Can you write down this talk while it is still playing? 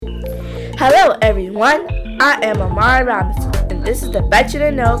Hello, everyone. I am Amari Robinson, and this is the Bet You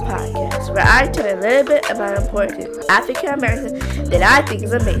Didn't Know podcast, where I tell you a little bit about an important African American that I think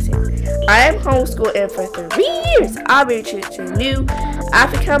is amazing. I am homeschooled, and for 3 years, I'll be teaching a new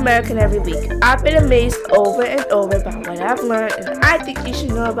African American every week. I've been amazed over and over about what I've learned, and I think you should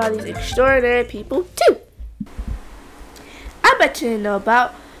know about these extraordinary people too. I bet you didn't know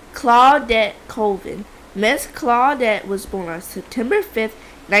about Claudette Colvin. Miss Claudette was born on September 5th,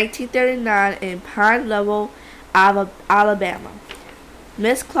 1939 in Pine Level, Alabama.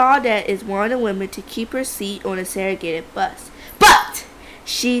 Miss Claudette is one of the women to keep her seat on a segregated bus. But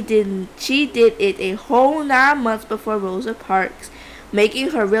she did it a whole 9 months before Rosa Parks, making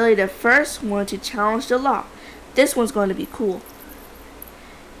her really the first one to challenge the law. This one's going to be cool.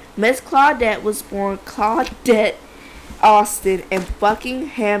 Miss Claudette was born Claudette Austin in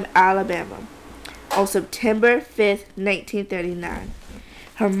Buckingham, Alabama on September 5th, 1939.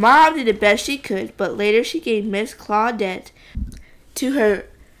 Her mom did the best she could, but later she gave Miss Claudette to her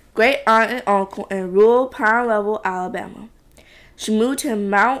great aunt and uncle in rural Pine Level, Alabama. She moved to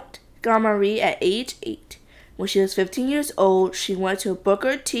Montgomery at age 8. When she was 15 years old, she went to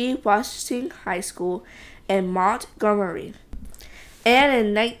Booker T. Washington High School in Montgomery. And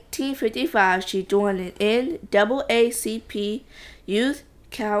in 1955, she joined an NAACP Youth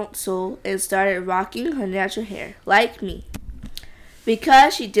Council and started rocking her natural hair, like me.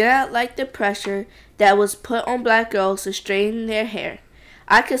 Because she didn't like the pressure that was put on black girls to straighten their hair.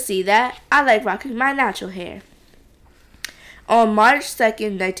 I could see that. I like rocking my natural hair. On March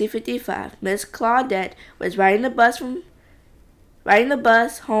 2nd, 1955, Miss Claudette was riding the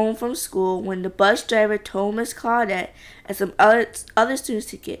bus home from school when the bus driver told Miss Claudette and some other students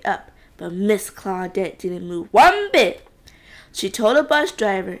to get up. But Miss Claudette didn't move one bit. She told the bus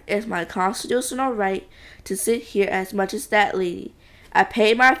driver, "It's my constitutional right to sit here as much as that lady. I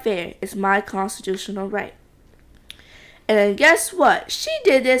paid my fare. It's my constitutional right." And then guess what? She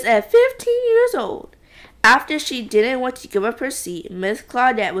did this at 15 years old. After she didn't want to give up her seat, Miss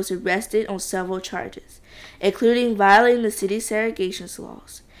Claudette was arrested on several charges, including violating the city's segregation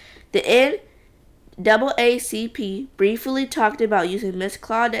laws. The NAACP briefly talked about using Miss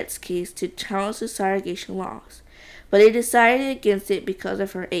Claudette's case to challenge the segregation laws, but they decided against it because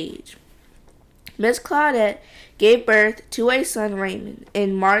of her age. Miss Claudette gave birth to a son, Raymond,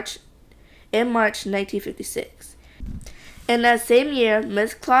 in March 1956. In that same year,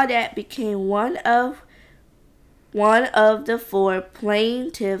 Miss Claudette became one of the 4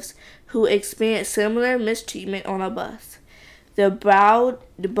 plaintiffs who experienced similar mistreatment on a bus. The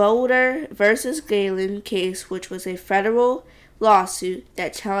Boulder versus Galen case, which was a federal lawsuit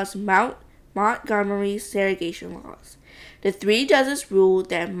that challenged Montgomery's segregation laws. The 3 judges ruled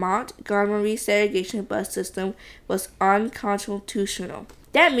that Montgomery's segregation bus system was unconstitutional.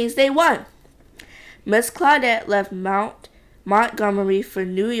 That means they won. Miss Claudette left Montgomery for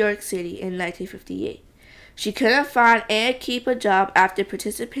New York City in 1958. She couldn't find and keep a job after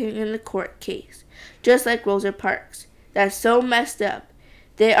participating in the court case, just like Rosa Parks. That's so messed up.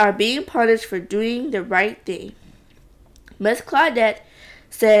 They are being punished for doing the right thing. Miss Claudette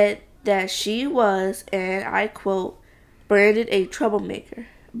said that she was, and I quote, branded a troublemaker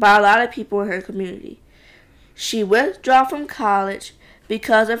by a lot of people in her community. She withdrew from college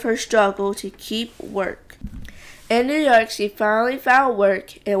because of her struggle to keep work. In New York, she finally found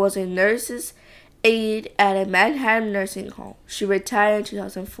work and was a nurse's aide at a Manhattan nursing home. She retired in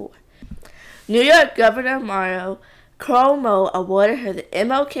 2004. New York Governor Mario Cuomo awarded her the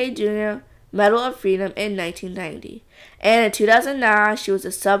MLK Jr. Medal of Freedom in 1990. And in 2009, she was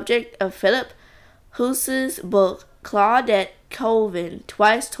the subject of Philip Huss's book, Claudette Colvin,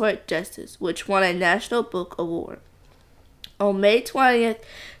 Twice Toward Justice, which won a National Book Award. On May 20th,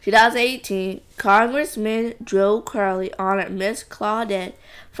 2018, Congressman Joe Crowley honored Miss Claudette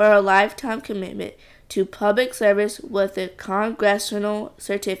for her lifetime commitment to public service with a Congressional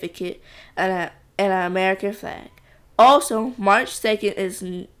Certificate and an American flag. Also, March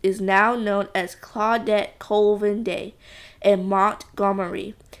 2nd is now known as Claudette Colvin Day in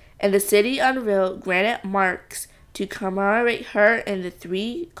Montgomery, and the city unveiled granite marks to commemorate her and the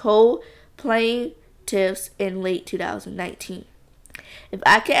 3 co-plaintiffs in late 2019. If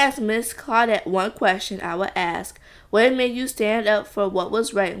I could ask Miss Claudette one question, I would ask, what made you stand up for what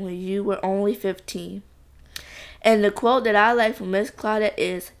was right when you were only 15? And the quote that I like from Miss Claudette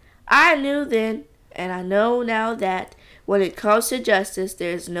is, "I knew then, and I know now that when it comes to justice,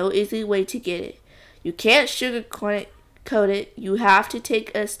 there is no easy way to get it. You can't sugarcoat it. You have to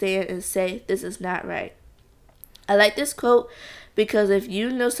take a stand and say, this is not right." I like this quote because if you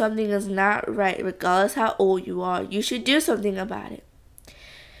know something is not right, regardless how old you are, you should do something about it.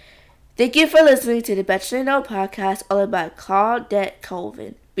 Thank you for listening to the Bachelor No podcast, all about Claudette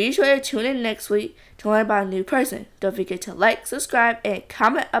Colvin. Be sure to tune in next week to learn about a new person. Don't forget to like, subscribe, and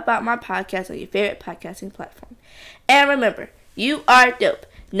comment about my podcast on your favorite podcasting platform. And remember, you are dope.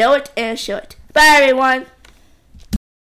 Know it and show it. Bye, everyone.